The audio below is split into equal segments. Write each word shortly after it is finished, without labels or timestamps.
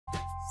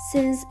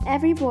Since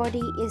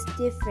everybody is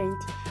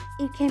different,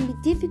 it can be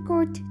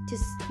difficult to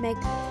make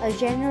a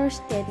general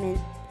statement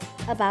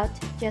about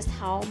just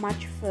how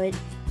much food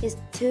is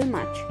too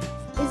much.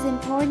 It's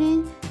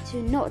important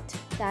to note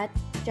that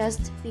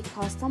just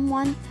because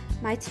someone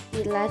might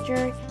be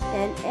larger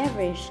than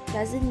average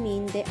doesn't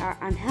mean they are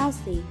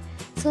unhealthy.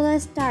 So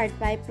let's start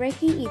by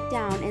breaking it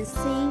down and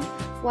seeing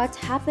what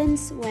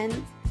happens when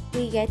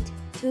we get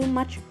too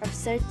much of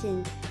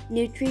certain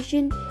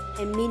nutrition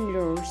and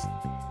minerals.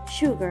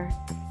 Sugar.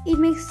 It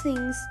makes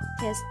things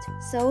taste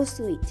so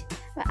sweet,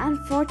 but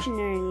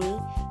unfortunately,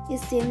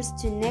 it seems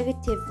to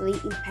negatively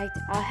impact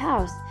our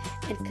health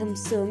and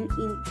consume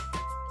in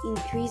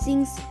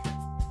increasing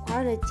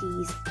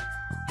quantities.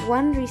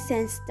 One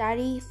recent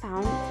study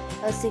found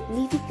a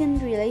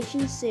significant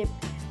relationship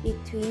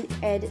between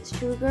added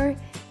sugar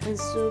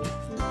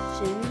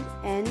consumption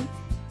and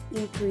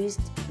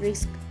increased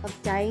risk of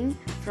dying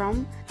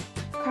from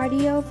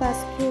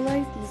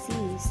cardiovascular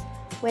disease.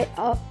 With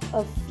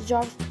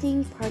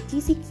observing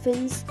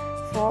participants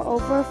for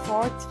over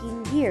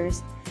 14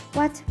 years.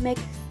 What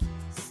makes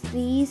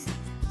this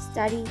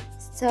study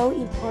so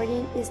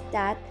important is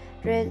that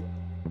the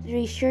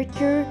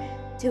researcher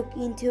took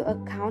into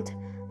account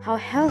how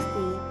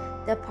healthy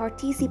the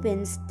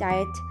participants'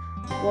 diets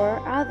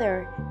were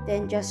other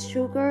than just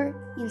sugar,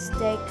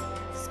 instead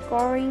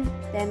scoring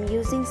them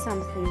using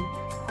something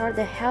called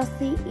the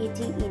Healthy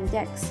Eating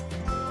Index,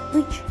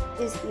 which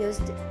is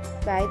used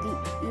by the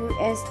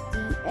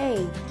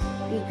USDA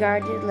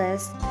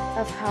regardless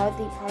of how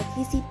the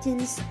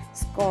participants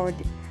scored.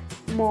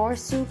 More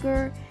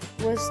sugar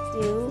was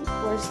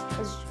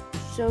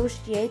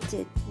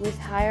associated with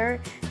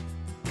higher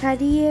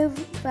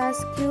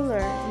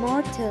cardiovascular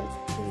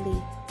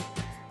mortality.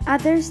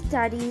 Other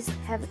studies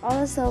have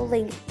also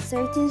linked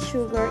certain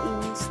sugar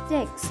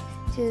intakes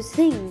to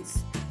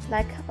things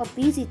like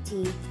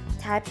obesity,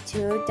 type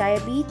 2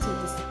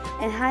 diabetes,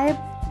 and high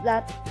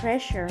blood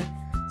pressure.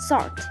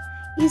 Salt.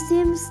 It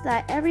seems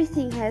like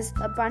everything has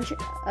a bunch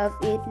of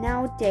it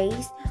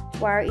nowadays,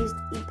 where it's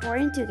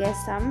important to get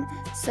some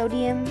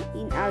sodium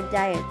in our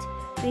diet.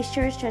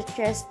 Research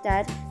suggests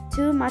that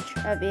too much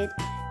of it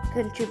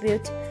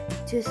contributes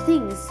to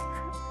things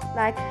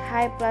like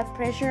high blood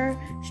pressure,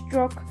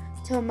 stroke,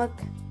 stomach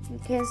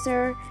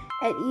cancer,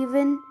 and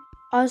even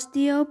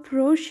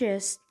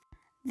osteoporosis.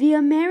 The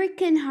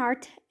American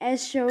Heart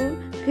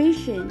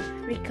Association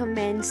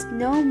recommends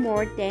no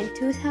more than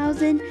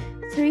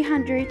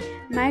 2,300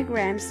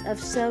 milligrams of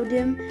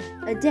sodium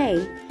a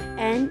day,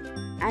 and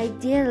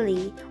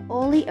ideally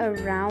only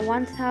around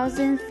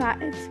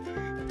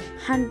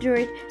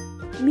 1,500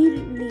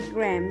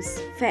 milligrams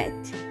fat.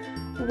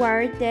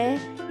 While there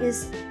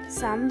is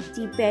some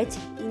debate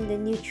in the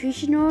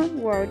nutritional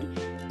world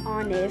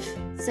on if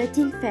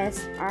certain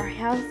fats are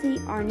healthy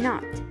or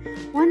not,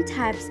 one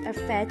type of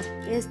fat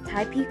is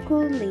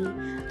typically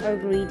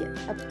agreed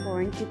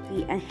upon to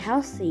be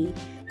unhealthy: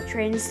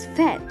 trans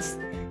fats.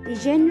 The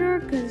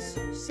general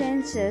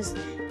consensus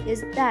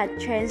is that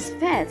trans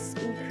fats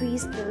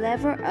increase the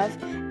level of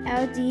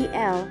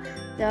LDL,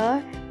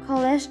 the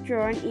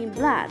cholesterol in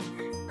blood,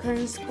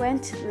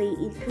 consequently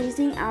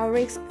increasing our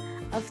risk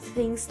of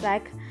things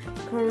like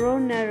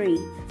coronary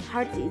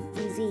heart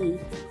disease.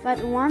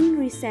 But one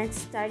recent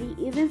study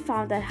even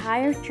found that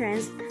higher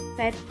trans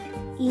fat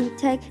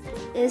intake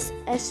is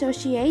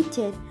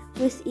associated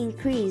with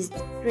increased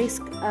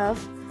risk of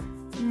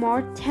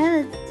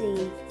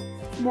mortality.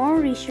 More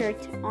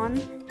research on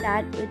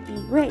that would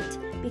be great,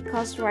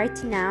 because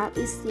right now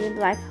it seems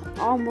like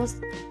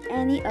almost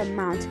any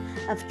amount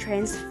of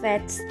trans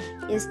fats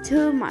is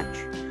too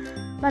much.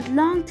 But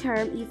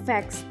long-term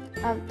effects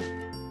of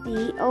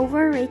the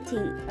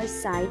overeating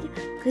aside,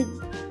 could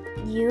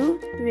you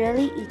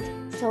really eat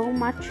so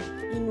much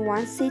in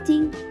one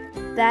sitting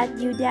that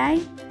you die?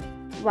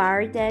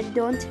 While there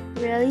don't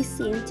really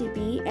seem to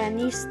be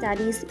any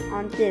studies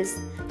on this,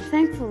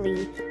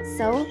 thankfully,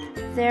 so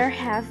there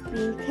have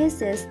been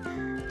cases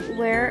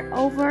where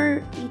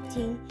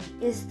overeating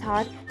is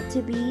thought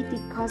to be the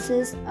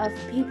causes of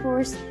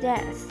people's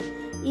death.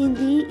 In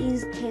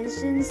these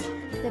instances,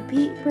 the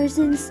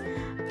person's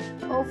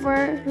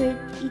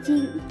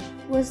overeating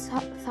was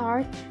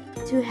thought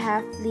to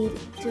have led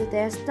to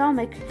their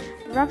stomach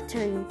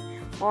rupturing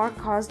or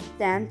caused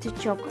them to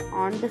choke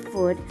on the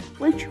food,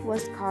 which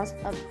was cause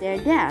of their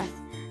death.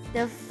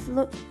 The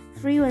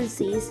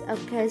frequencies of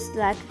cases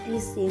like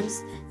this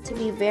seems to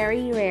be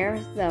very rare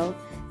though,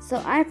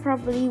 so I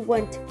probably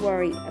won't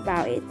worry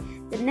about it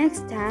the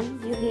next time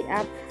you hit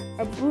up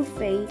a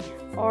buffet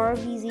or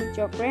visit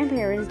your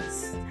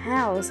grandparents'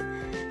 house.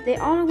 They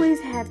always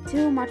have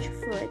too much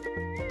food.